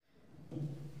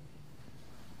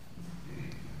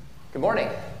Good morning.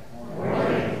 Good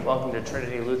morning. Welcome to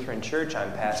Trinity Lutheran Church. I'm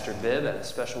Pastor Bibb, and a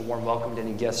special warm welcome to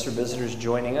any guests or visitors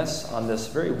joining us on this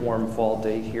very warm fall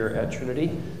day here at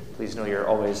Trinity. Please know you're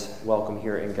always welcome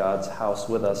here in God's house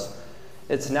with us.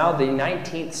 It's now the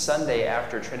 19th Sunday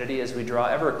after Trinity as we draw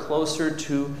ever closer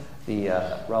to the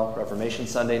Reformation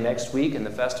Sunday next week and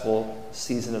the festival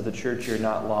season of the church year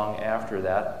not long after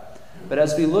that. But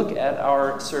as we look at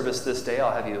our service this day,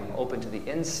 I'll have you open to the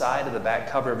inside of the back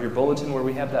cover of your bulletin where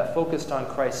we have that Focused on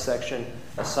Christ section,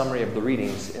 a summary of the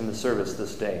readings in the service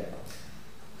this day.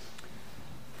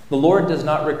 The Lord does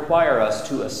not require us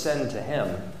to ascend to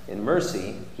him. In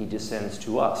mercy, he descends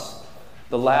to us.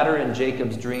 The ladder in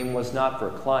Jacob's dream was not for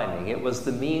climbing. It was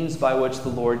the means by which the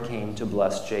Lord came to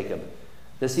bless Jacob.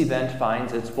 This event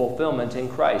finds its fulfillment in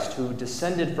Christ, who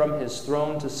descended from his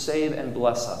throne to save and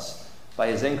bless us. By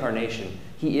his incarnation,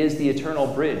 he is the eternal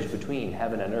bridge between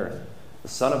heaven and earth. The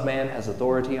Son of Man has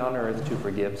authority on earth to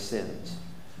forgive sins.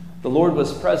 The Lord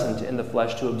was present in the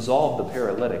flesh to absolve the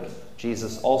paralytic.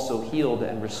 Jesus also healed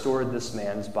and restored this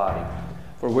man's body.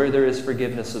 For where there is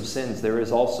forgiveness of sins, there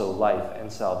is also life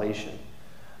and salvation.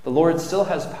 The Lord still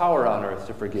has power on earth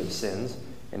to forgive sins.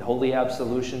 In holy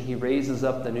absolution, he raises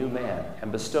up the new man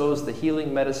and bestows the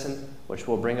healing medicine which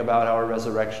will bring about our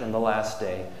resurrection in the last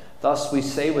day. Thus we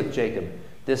say with Jacob,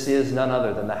 this is none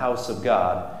other than the house of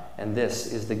God, and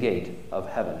this is the gate of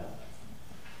heaven.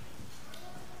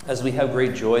 As we have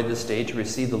great joy this day to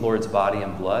receive the Lord's body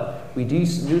and blood, we do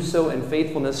so in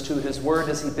faithfulness to his word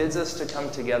as he bids us to come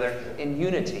together in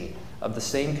unity of the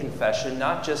same confession,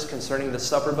 not just concerning the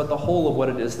supper, but the whole of what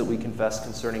it is that we confess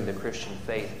concerning the Christian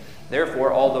faith.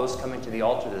 Therefore, all those coming to the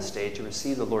altar this day to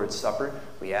receive the Lord's Supper,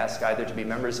 we ask either to be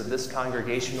members of this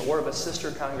congregation or of a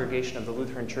sister congregation of the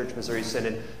Lutheran Church Missouri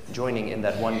Synod, joining in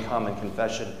that one common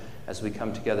confession as we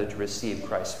come together to receive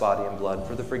Christ's body and blood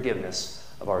for the forgiveness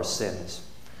of our sins.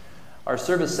 Our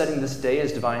service setting this day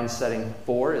is Divine Setting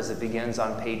 4 as it begins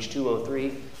on page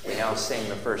 203. We now sing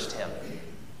the first hymn.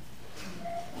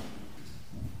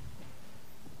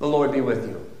 The Lord be with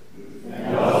you.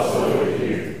 And also with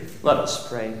you. Let us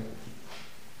pray.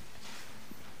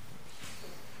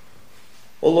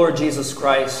 O Lord Jesus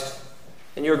Christ,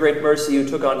 in your great mercy you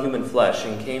took on human flesh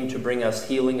and came to bring us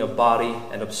healing of body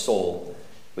and of soul.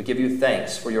 We give you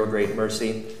thanks for your great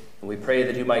mercy, and we pray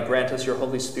that you might grant us your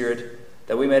Holy Spirit,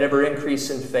 that we might ever increase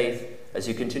in faith as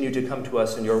you continue to come to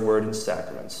us in your word and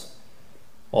sacraments.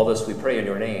 All this we pray in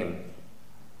your name.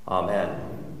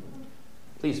 Amen.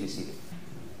 Please be seated.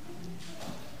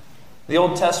 The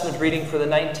Old Testament reading for the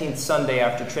 19th Sunday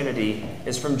after Trinity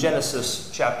is from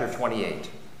Genesis chapter 28.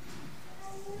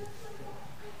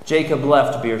 Jacob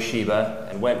left Beersheba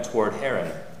and went toward Haran,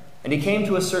 and he came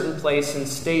to a certain place and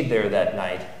stayed there that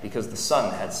night because the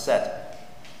sun had set.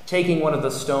 Taking one of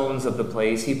the stones of the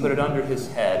place, he put it under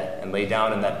his head and lay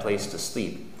down in that place to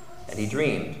sleep. And he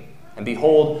dreamed, and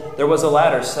behold, there was a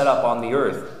ladder set up on the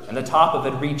earth, and the top of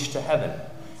it reached to heaven.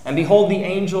 And behold, the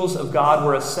angels of God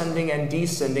were ascending and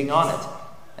descending on it.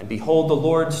 And behold, the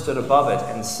Lord stood above it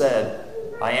and said,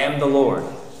 I am the Lord,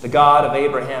 the God of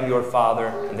Abraham your father,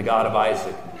 and the God of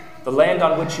Isaac. The land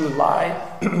on which you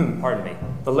lie,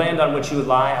 the land on which you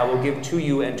lie I will give to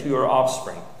you and to your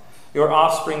offspring. Your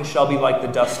offspring shall be like the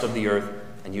dust of the earth,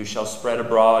 and you shall spread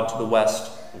abroad to the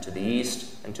west, and to the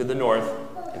east, and to the north,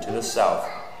 and to the south.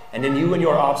 And in you and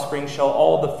your offspring shall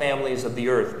all the families of the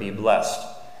earth be blessed.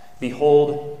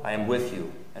 Behold, I am with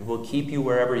you, and will keep you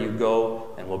wherever you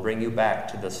go, and will bring you back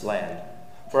to this land.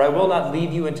 For I will not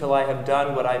leave you until I have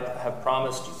done what I have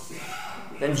promised you.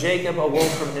 Then Jacob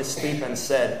awoke from his sleep and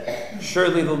said,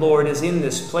 Surely the Lord is in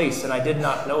this place, and I did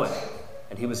not know it.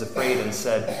 And he was afraid and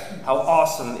said, How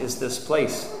awesome is this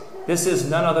place! This is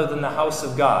none other than the house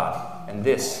of God, and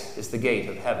this is the gate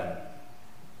of heaven.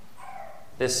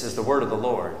 This is the word of the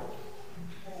Lord.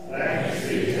 Thanks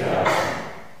be to God.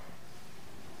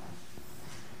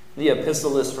 The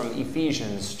epistle is from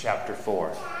Ephesians chapter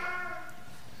 4.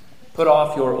 Put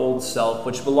off your old self,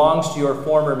 which belongs to your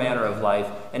former manner of life,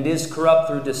 and is corrupt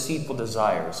through deceitful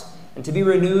desires, and to be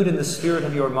renewed in the spirit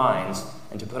of your minds,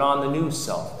 and to put on the new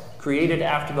self, created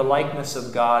after the likeness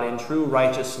of God in true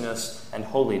righteousness and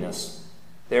holiness.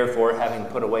 Therefore, having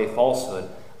put away falsehood,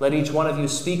 let each one of you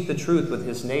speak the truth with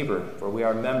his neighbor, for we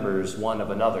are members one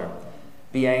of another.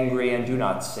 Be angry and do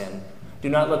not sin. Do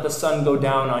not let the sun go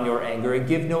down on your anger, and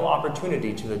give no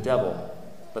opportunity to the devil.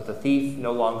 Let the thief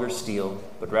no longer steal,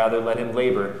 but rather let him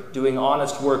labor, doing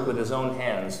honest work with his own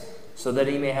hands, so that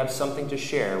he may have something to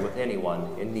share with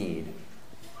anyone in need.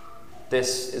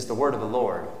 This is the word of the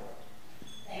Lord.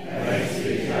 Thanks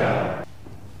be to God.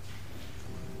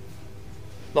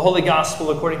 The Holy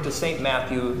Gospel according to St.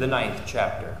 Matthew, the 9th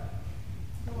chapter.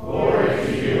 Glory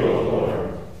to you, O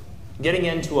Lord. Getting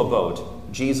into a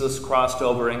boat, Jesus crossed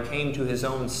over and came to his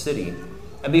own city.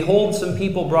 And behold, some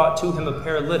people brought to him a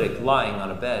paralytic lying on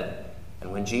a bed.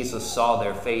 And when Jesus saw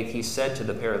their faith, he said to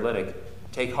the paralytic,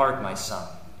 "Take heart, my son,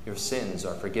 your sins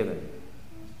are forgiven."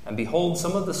 And behold,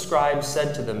 some of the scribes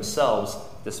said to themselves,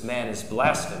 "This man is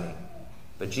blaspheming."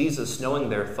 But Jesus, knowing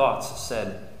their thoughts,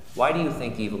 said, "Why do you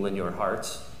think evil in your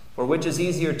hearts? For which is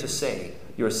easier to say,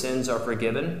 'Your sins are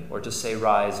forgiven,' or to say,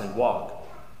 'Rise and walk'?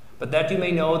 But that you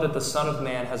may know that the Son of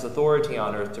Man has authority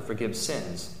on earth to forgive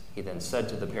sins." He then said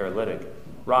to the paralytic,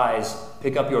 "Rise,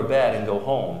 pick up your bed and go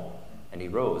home." And he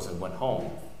rose and went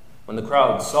home. When the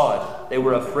crowd saw it, they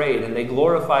were afraid, and they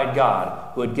glorified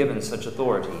God, who had given such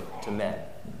authority to men.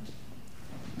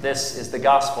 This is the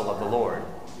gospel of the Lord.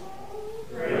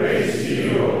 Praise to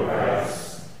you, O Christ.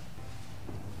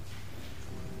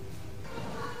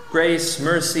 Grace,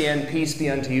 mercy, and peace be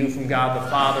unto you from God the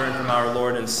Father and from our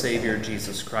Lord and Savior,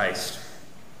 Jesus Christ.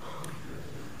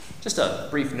 Just a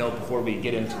brief note before we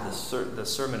get into the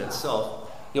sermon itself.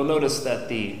 You'll notice that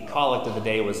the collect of the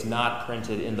day was not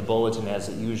printed in the bulletin as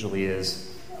it usually is.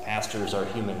 Pastors are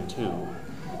human too.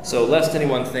 So lest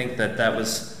anyone think that that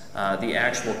was the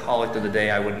actual collect of the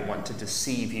day, I wouldn't want to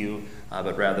deceive you,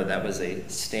 but rather that was a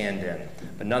stand-in.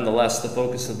 But nonetheless, the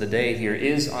focus of the day here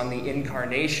is on the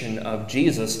incarnation of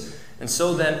Jesus. And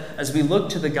so then, as we look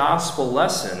to the gospel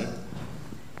lesson,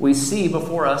 we see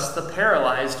before us the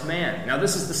paralyzed man. Now,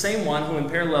 this is the same one who, in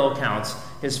parallel accounts,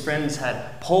 his friends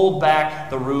had pulled back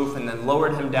the roof and then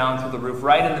lowered him down through the roof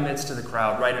right in the midst of the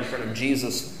crowd, right in front of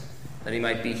Jesus, that he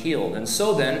might be healed. And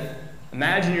so then,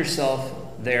 imagine yourself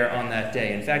there on that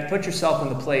day. In fact, put yourself in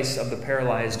the place of the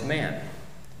paralyzed man.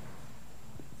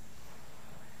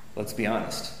 Let's be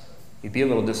honest. You'd be a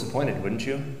little disappointed, wouldn't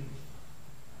you?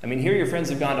 I mean, here your friends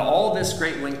have gone to all this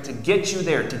great length to get you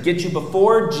there, to get you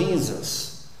before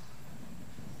Jesus.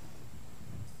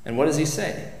 And what does he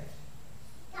say?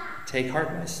 "Take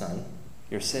heart, my son,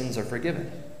 your sins are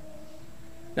forgiven."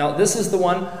 Now, this is the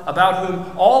one about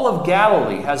whom all of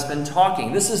Galilee has been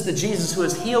talking. This is the Jesus who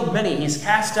has healed many. He's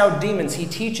cast out demons. He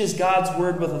teaches God's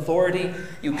word with authority.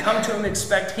 You come to him,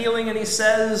 expect healing, and he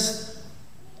says,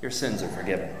 "Your sins are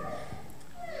forgiven."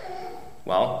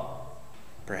 Well,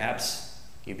 perhaps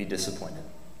you'd be disappointed.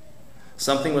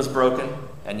 Something was broken,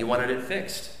 and you wanted it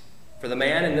fixed. For the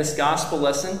man in this gospel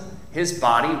lesson, his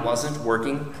body wasn't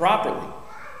working properly.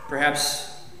 Perhaps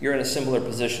you're in a similar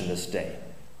position this day.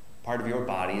 Part of your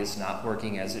body is not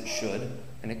working as it should,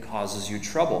 and it causes you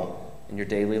trouble in your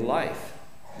daily life.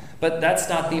 But that's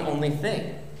not the only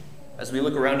thing. As we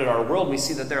look around at our world, we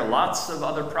see that there are lots of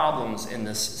other problems in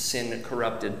this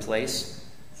sin-corrupted place.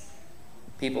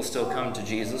 People still come to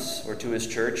Jesus or to his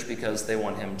church because they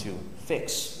want him to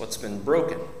fix what's been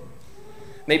broken.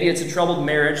 Maybe it's a troubled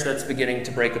marriage that's beginning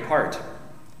to break apart.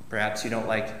 Perhaps you don't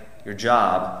like your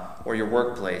job or your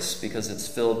workplace because it's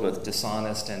filled with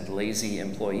dishonest and lazy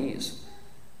employees.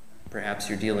 Perhaps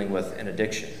you're dealing with an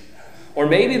addiction. Or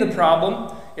maybe the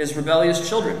problem is rebellious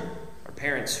children or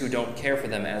parents who don't care for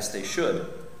them as they should.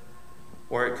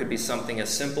 Or it could be something as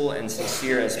simple and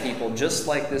sincere as people just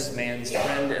like this man's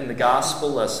friend in the gospel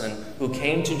lesson who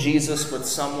came to Jesus with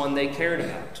someone they cared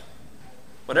about.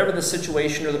 Whatever the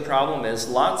situation or the problem is,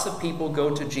 lots of people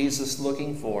go to Jesus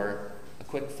looking for a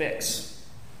quick fix.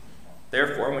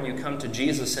 Therefore, when you come to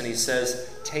Jesus and he says,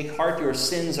 "Take heart, your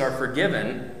sins are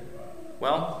forgiven,"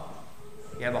 well,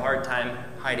 you have a hard time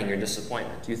hiding your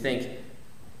disappointment. You think,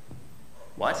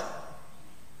 "What?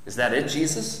 Is that it,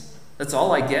 Jesus? That's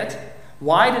all I get?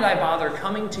 Why did I bother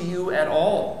coming to you at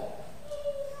all?"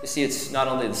 You see, it's not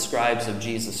only the scribes of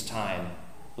Jesus' time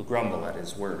who grumble at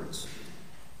his words.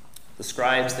 The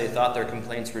scribes, they thought their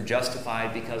complaints were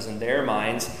justified because in their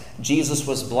minds, Jesus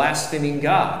was blaspheming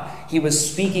God. He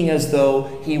was speaking as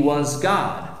though he was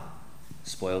God.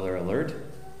 Spoiler alert,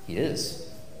 he is.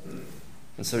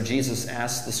 And so Jesus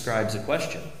asked the scribes a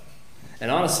question. And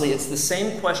honestly, it's the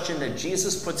same question that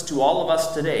Jesus puts to all of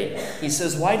us today. He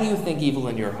says, "Why do you think evil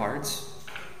in your hearts?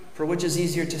 For which is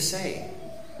easier to say,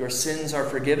 'Your sins are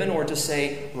forgiven,' or to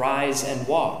say, 'Rise and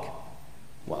walk'?"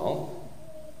 Well,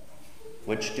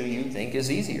 which do you think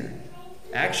is easier?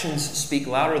 Actions speak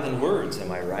louder than words,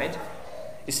 am I right?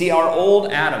 You see, our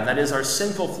old Adam, that is our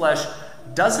sinful flesh,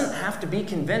 doesn't have to be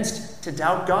convinced to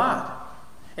doubt God.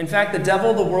 In fact, the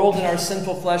devil, the world, and our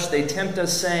sinful flesh, they tempt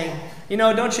us saying,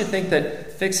 don't you think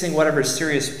that fixing whatever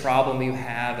serious problem you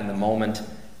have in the moment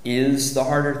is the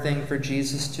harder thing for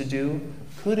Jesus to do?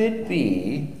 Could it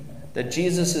be that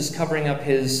Jesus is covering up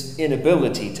his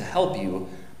inability to help you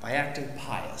by acting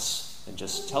pious and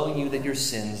just telling you that your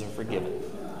sins are forgiven?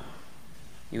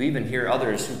 You even hear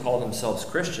others who call themselves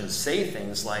Christians say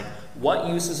things like, "What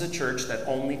use is a church that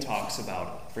only talks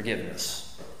about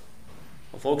forgiveness?"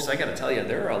 Well, folks, I got to tell you,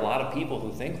 there are a lot of people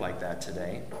who think like that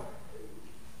today.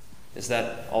 Is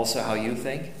that also how you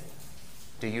think?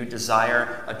 Do you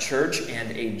desire a church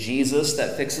and a Jesus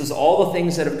that fixes all the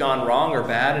things that have gone wrong or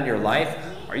bad in your life?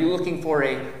 Are you looking for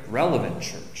a relevant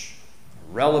church?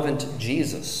 A relevant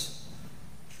Jesus?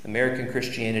 American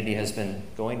Christianity has been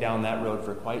going down that road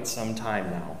for quite some time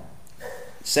now.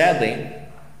 Sadly,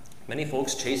 many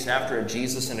folks chase after a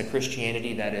Jesus and a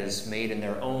Christianity that is made in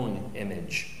their own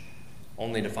image,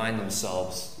 only to find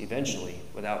themselves eventually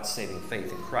without saving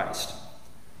faith in Christ.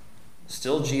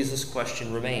 Still, Jesus'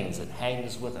 question remains. It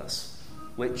hangs with us.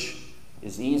 Which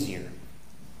is easier?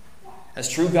 As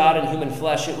true God in human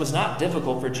flesh, it was not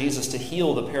difficult for Jesus to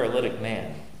heal the paralytic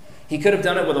man. He could have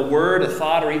done it with a word, a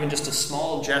thought, or even just a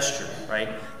small gesture, right?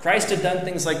 Christ had done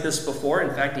things like this before.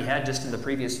 In fact, he had just in the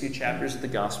previous few chapters of the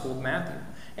Gospel of Matthew.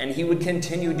 And he would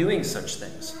continue doing such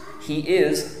things. He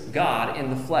is God in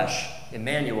the flesh.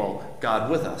 Emmanuel, God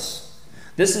with us.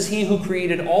 This is he who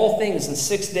created all things in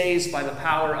 6 days by the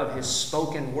power of his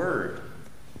spoken word.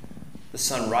 The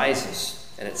sun rises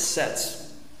and it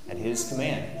sets at his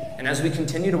command. And as we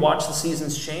continue to watch the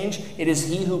seasons change, it is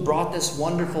he who brought this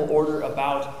wonderful order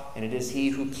about, and it is he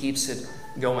who keeps it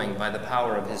going by the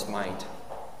power of his might.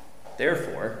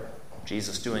 Therefore,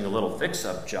 Jesus doing a little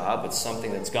fix-up job with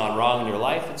something that's gone wrong in your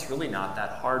life, it's really not that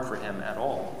hard for him at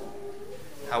all.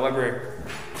 However,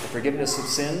 the forgiveness of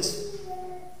sins,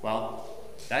 well,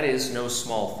 that is no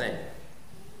small thing.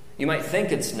 You might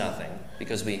think it's nothing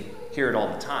because we hear it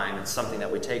all the time. It's something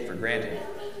that we take for granted.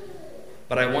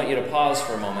 But I want you to pause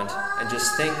for a moment and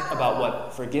just think about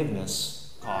what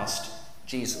forgiveness cost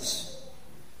Jesus.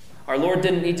 Our Lord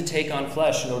didn't need to take on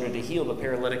flesh in order to heal the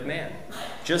paralytic man.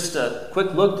 Just a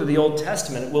quick look through the Old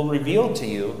Testament will reveal to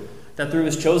you that through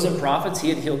his chosen prophets, he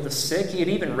had healed the sick. He had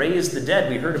even raised the dead.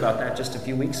 We heard about that just a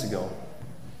few weeks ago.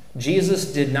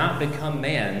 Jesus did not become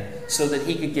man so that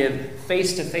he could give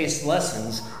face-to-face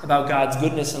lessons about God's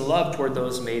goodness and love toward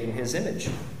those made in his image.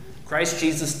 Christ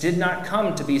Jesus did not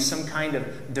come to be some kind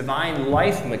of divine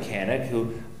life mechanic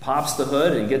who pops the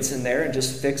hood and gets in there and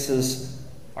just fixes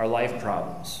our life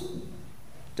problems.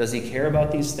 Does he care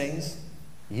about these things?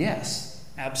 Yes,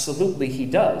 absolutely he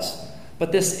does.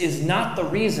 But this is not the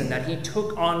reason that he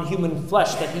took on human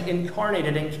flesh, that he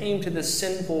incarnated and came to this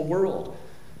sinful world.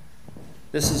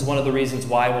 This is one of the reasons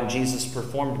why when Jesus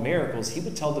performed miracles, he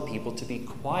would tell the people to be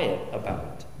quiet about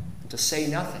it, to say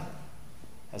nothing.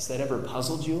 Has that ever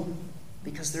puzzled you?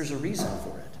 Because there's a reason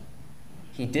for it.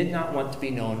 He did not want to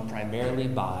be known primarily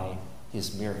by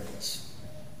his miracles.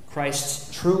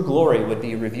 Christ's true glory would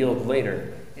be revealed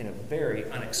later in a very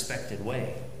unexpected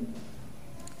way.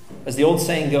 As the old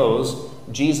saying goes,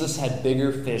 Jesus had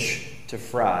bigger fish to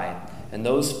fry. And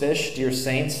those fish, dear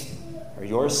saints, are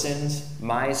your sins,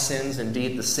 my sins,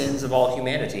 indeed the sins of all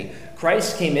humanity.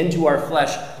 Christ came into our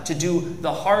flesh to do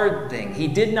the hard thing. He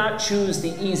did not choose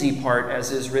the easy part,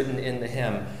 as is written in the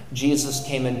hymn. Jesus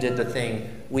came and did the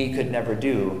thing we could never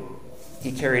do.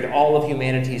 He carried all of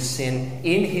humanity's sin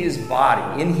in his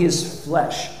body, in his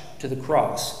flesh, to the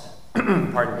cross.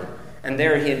 Pardon me. And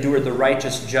there he endured the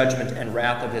righteous judgment and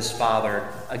wrath of his Father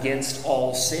against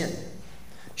all sin.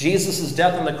 Jesus'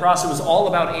 death on the cross, it was all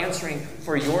about answering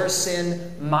for your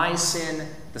sin, my sin,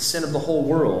 the sin of the whole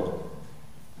world.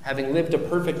 Having lived a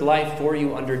perfect life for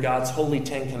you under God's holy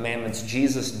 10 commandments,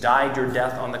 Jesus died your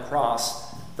death on the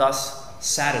cross, thus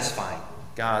satisfying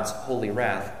God's holy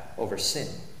wrath over sin.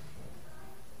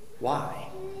 Why?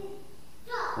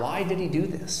 Why did he do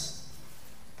this?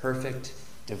 Perfect,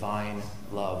 divine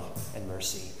love and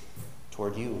mercy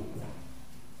toward you,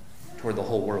 toward the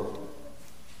whole world,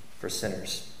 for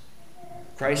sinners.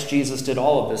 Christ Jesus did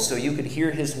all of this so you could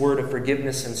hear his word of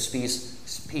forgiveness and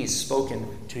peace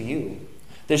spoken to you.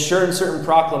 This sure and certain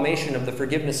proclamation of the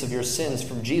forgiveness of your sins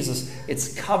from Jesus,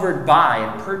 it's covered by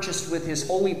and purchased with his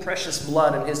holy precious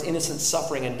blood and his innocent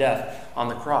suffering and death on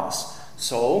the cross.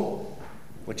 So,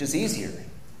 which is easier?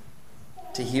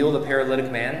 To heal the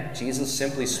paralytic man, Jesus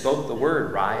simply spoke the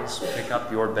word, "Rise, pick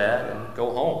up your bed, and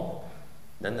go home."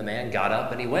 Then the man got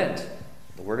up and he went.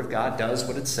 The word of God does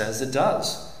what it says it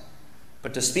does.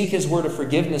 But to speak his word of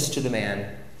forgiveness to the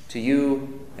man, to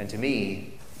you and to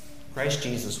me, Christ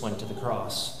Jesus went to the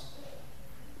cross.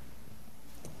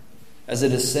 As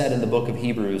it is said in the book of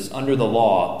Hebrews, under the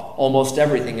law, almost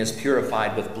everything is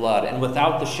purified with blood, and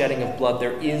without the shedding of blood,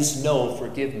 there is no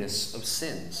forgiveness of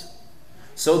sins.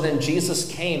 So then Jesus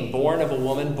came, born of a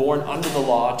woman, born under the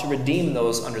law, to redeem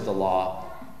those under the law.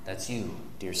 That's you,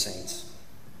 dear saints.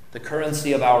 The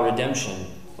currency of our redemption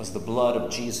was the blood of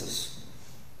Jesus.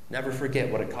 Never forget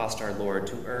what it cost our Lord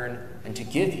to earn and to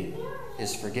give you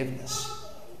his forgiveness.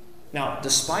 Now,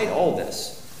 despite all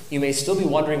this, you may still be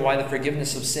wondering why the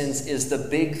forgiveness of sins is the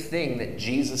big thing that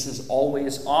Jesus is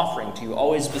always offering to you,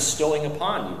 always bestowing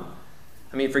upon you.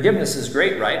 I mean, forgiveness is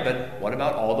great, right? But what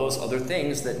about all those other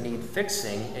things that need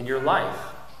fixing in your life?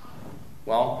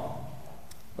 Well,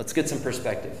 let's get some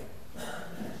perspective.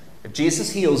 If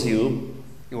Jesus heals you,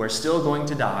 you are still going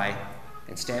to die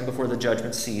and stand before the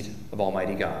judgment seat of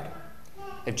Almighty God.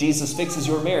 If Jesus fixes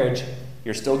your marriage,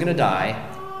 you're still going to die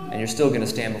and you're still going to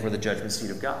stand before the judgment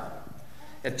seat of God.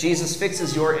 If Jesus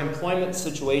fixes your employment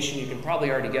situation, you can probably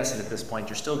already guess it at this point,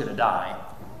 you're still going to die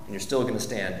and you're still going to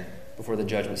stand before the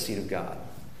judgment seat of God.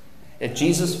 If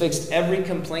Jesus fixed every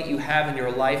complaint you have in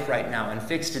your life right now and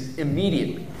fixed it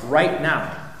immediately, right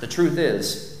now, the truth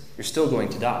is, you're still going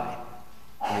to die.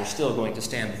 And you're still going to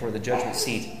stand before the judgment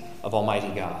seat of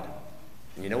Almighty God.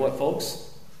 And you know what, folks?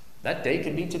 That day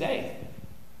could be today.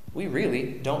 We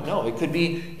really don't know. It could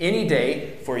be any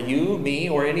day for you, me,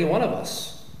 or any one of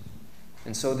us.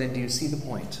 And so then, do you see the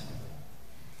point?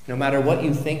 No matter what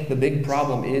you think the big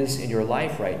problem is in your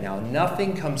life right now,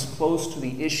 nothing comes close to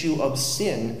the issue of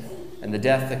sin and the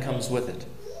death that comes with it.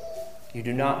 You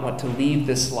do not want to leave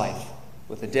this life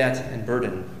with the debt and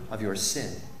burden of your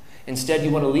sin. Instead, you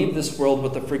want to leave this world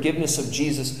with the forgiveness of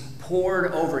Jesus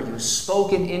poured over you,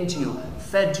 spoken into you,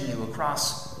 fed to you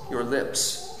across your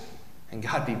lips. And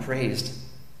God be praised,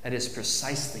 that is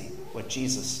precisely what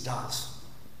Jesus does.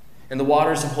 In the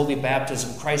waters of holy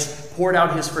baptism, Christ poured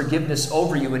out his forgiveness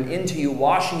over you and into you,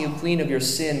 washing you clean of your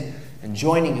sin and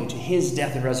joining you to his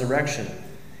death and resurrection.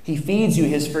 He feeds you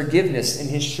his forgiveness in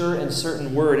his sure and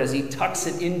certain word as he tucks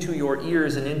it into your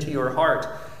ears and into your heart.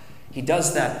 He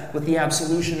does that with the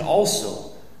absolution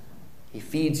also. He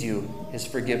feeds you his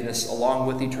forgiveness along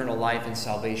with eternal life and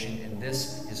salvation in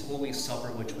this, his holy supper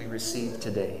which we receive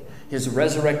today. His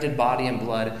resurrected body and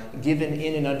blood given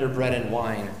in and under bread and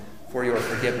wine for your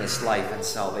forgiveness, life, and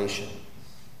salvation.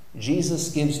 Jesus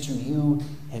gives to you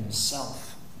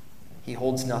himself. He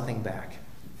holds nothing back.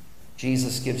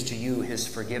 Jesus gives to you his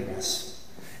forgiveness.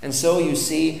 And so you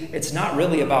see, it's not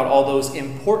really about all those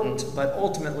important but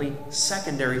ultimately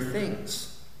secondary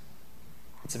things.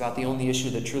 It's about the only issue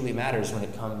that truly matters when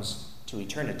it comes to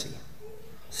eternity.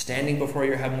 Standing before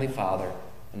your heavenly Father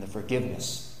in the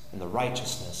forgiveness and the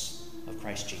righteousness of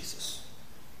Christ Jesus.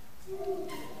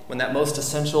 When that most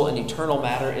essential and eternal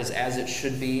matter is as it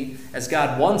should be, as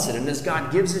God wants it and as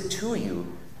God gives it to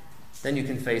you, then you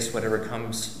can face whatever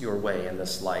comes your way in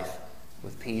this life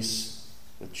with peace,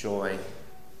 with joy,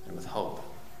 and with hope.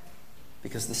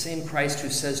 Because the same Christ who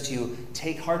says to you,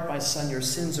 "Take heart, my son, your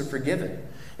sins are forgiven,"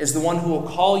 is the one who will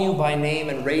call you by name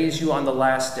and raise you on the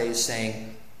last day,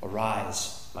 saying,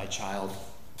 "Arise, my child,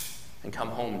 and come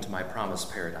home to my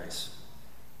promised paradise."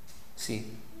 See,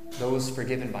 those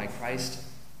forgiven by Christ,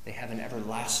 they have an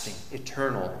everlasting,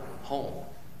 eternal home,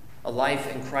 a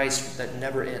life in Christ that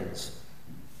never ends.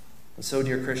 And so,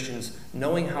 dear Christians,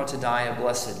 knowing how to die a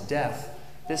blessed death,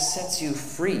 this sets you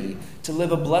free to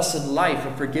live a blessed life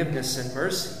of forgiveness and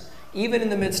mercy, even in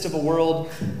the midst of a world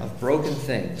of broken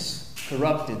things,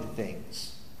 corrupted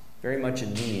things, very much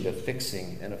in need of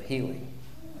fixing and of healing.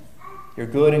 Your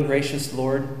good and gracious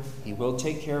Lord, he will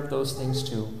take care of those things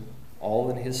too, all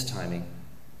in his timing.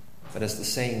 But as the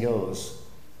saying goes,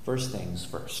 first things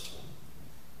first.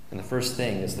 And the first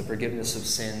thing is the forgiveness of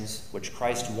sins, which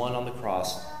Christ won on the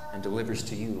cross and delivers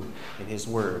to you in his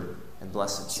word and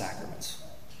blessed sacraments.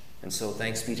 And so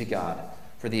thanks be to God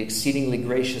for the exceedingly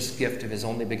gracious gift of his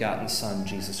only begotten Son,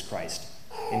 Jesus Christ.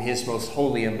 In his most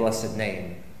holy and blessed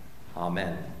name,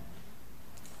 amen.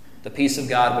 The peace of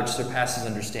God, which surpasses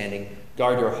understanding,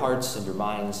 guard your hearts and your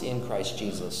minds in Christ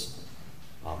Jesus.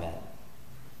 Amen.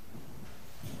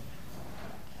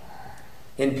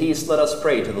 In peace, let us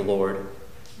pray to the Lord.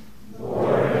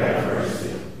 Lord, have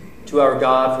mercy. To our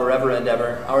God forever and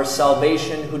ever, our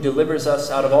salvation, who delivers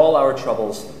us out of all our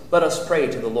troubles, let us pray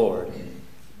to the Lord.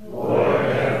 Lord,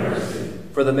 have mercy.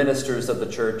 For the ministers of the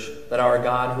church, that our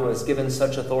God, who has given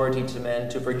such authority to men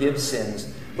to forgive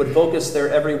sins, would focus their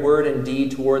every word and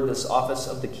deed toward this office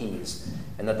of the keys,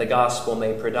 and that the gospel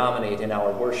may predominate in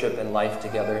our worship and life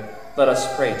together, let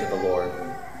us pray to the Lord.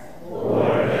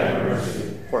 Lord, have mercy.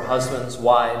 For husbands,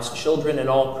 wives, children, and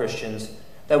all Christians,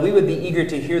 that we would be eager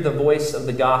to hear the voice of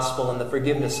the gospel and the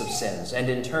forgiveness of sins, and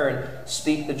in turn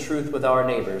speak the truth with our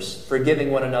neighbors, forgiving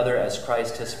one another as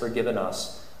Christ has forgiven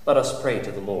us. Let us pray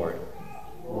to the Lord.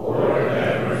 Lord,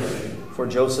 have mercy. For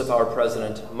Joseph, our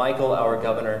president, Michael, our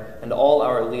governor, and all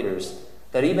our leaders,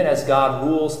 that even as God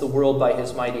rules the world by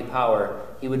his mighty power,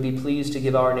 he would be pleased to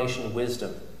give our nation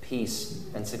wisdom, peace,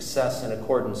 and success in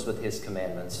accordance with his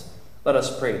commandments. Let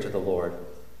us pray to the Lord.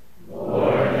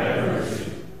 Lord, have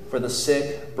mercy. For the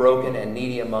sick, broken, and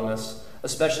needy among us,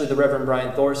 especially the Reverend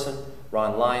Brian Thorson,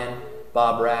 Ron Lyon,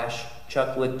 Bob Rash,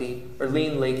 Chuck Lichty,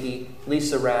 Erlene Lakey,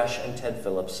 Lisa Rash, and Ted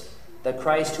Phillips, that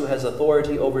Christ, who has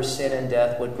authority over sin and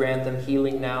death, would grant them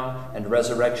healing now and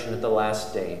resurrection at the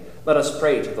last day. Let us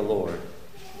pray to the Lord.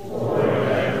 Lord,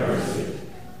 have mercy.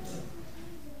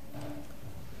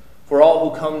 For all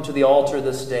who come to the altar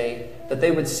this day, that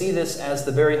they would see this as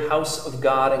the very house of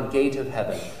God and gate of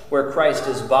heaven, where Christ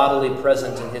is bodily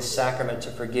present in his sacrament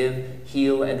to forgive,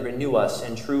 heal, and renew us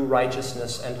in true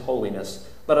righteousness and holiness.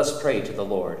 Let us pray to the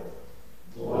Lord.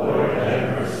 Lord,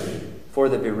 have mercy. For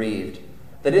the bereaved,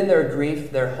 that in their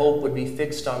grief their hope would be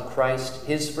fixed on Christ,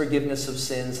 his forgiveness of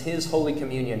sins, his holy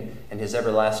communion, and his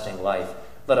everlasting life.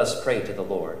 Let us pray to the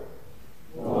Lord.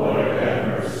 Lord,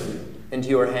 have mercy. Into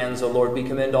your hands, O Lord, we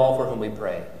commend all for whom we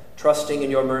pray, trusting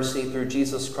in your mercy through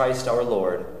Jesus Christ our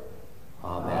Lord.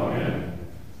 Amen. Amen.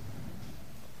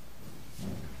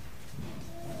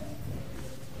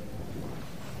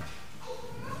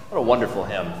 What a wonderful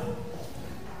hymn.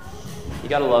 You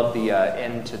got to love the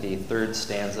end to the third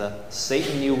stanza.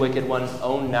 Satan, you wicked one,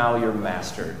 own now your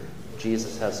master.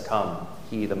 Jesus has come,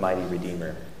 he the mighty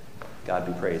Redeemer. God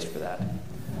be praised for that.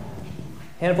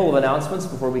 Handful of announcements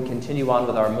before we continue on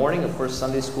with our morning. Of course,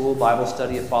 Sunday school, Bible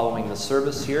study following the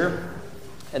service here.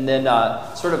 And then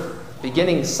sort of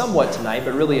beginning somewhat tonight,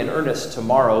 but really in earnest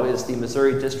tomorrow, is the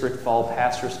Missouri District Fall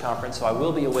Pastors Conference. So I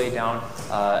will be away down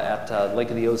at Lake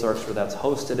of the Ozarks, where that's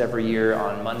hosted every year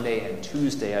on Monday and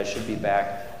Tuesday. I should be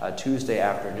back Tuesday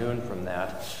afternoon from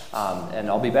that. And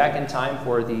I'll be back in time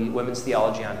for the Women's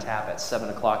Theology on Tap at 7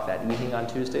 o'clock that evening on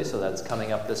Tuesday, so that's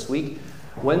coming up this week.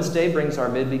 Wednesday brings our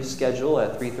midweek schedule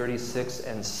at 3:30, 6,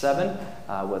 and 7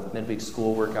 with midweek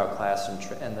school workout class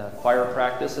and the choir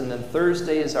practice. And then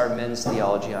Thursday is our Men's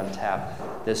Theology on Tap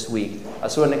this week.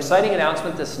 So an exciting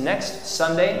announcement this next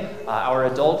Sunday. Our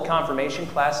adult confirmation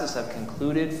classes have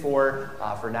concluded for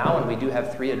now, and we do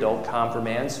have 3 adult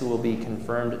confirmands who will be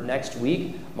confirmed next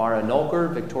week. Mara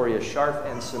Nolker, Victoria Scharf,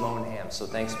 and Simone Ham. So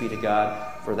thanks be to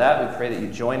God for that. We pray that you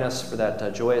join us for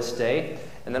that joyous day.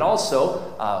 And then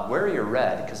also, wear your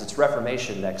red, because it's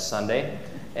Reformation next Sunday.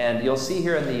 And you'll see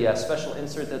here in the special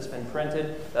insert that's been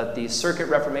printed that the Circuit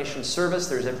Reformation Service,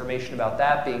 there's information about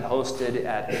that being hosted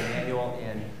at Emmanuel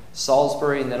in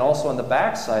Salisbury. And then also on the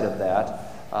back side of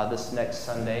that, this next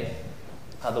Sunday,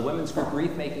 the women's group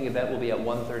wreath-making event will be at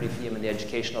 1:30 p.m. in the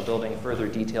Educational Building. Further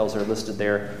details are listed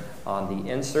there on the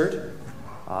insert.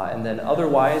 And then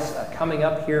otherwise, coming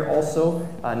up here also,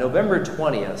 November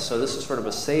 20th, so this is sort of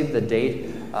a save the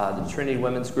date. The Trinity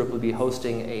Women's Group will be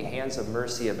hosting a Hands of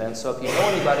Mercy event. So if you know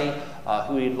anybody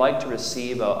who would like to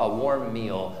receive a warm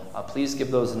meal, please give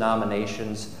those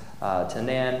nominations to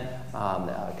Nan.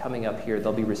 Coming up here,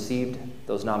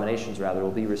 those nominations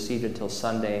will be received until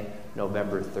Sunday,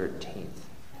 November 13th.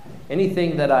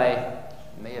 Anything that I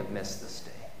may have missed this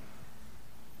day,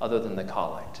 other than the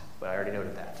collect, but I already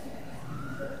noted that.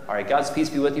 All right, God's peace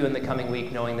be with you in the coming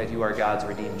week, knowing that you are God's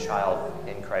redeemed child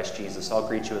in Christ Jesus. I'll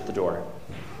greet you at the door.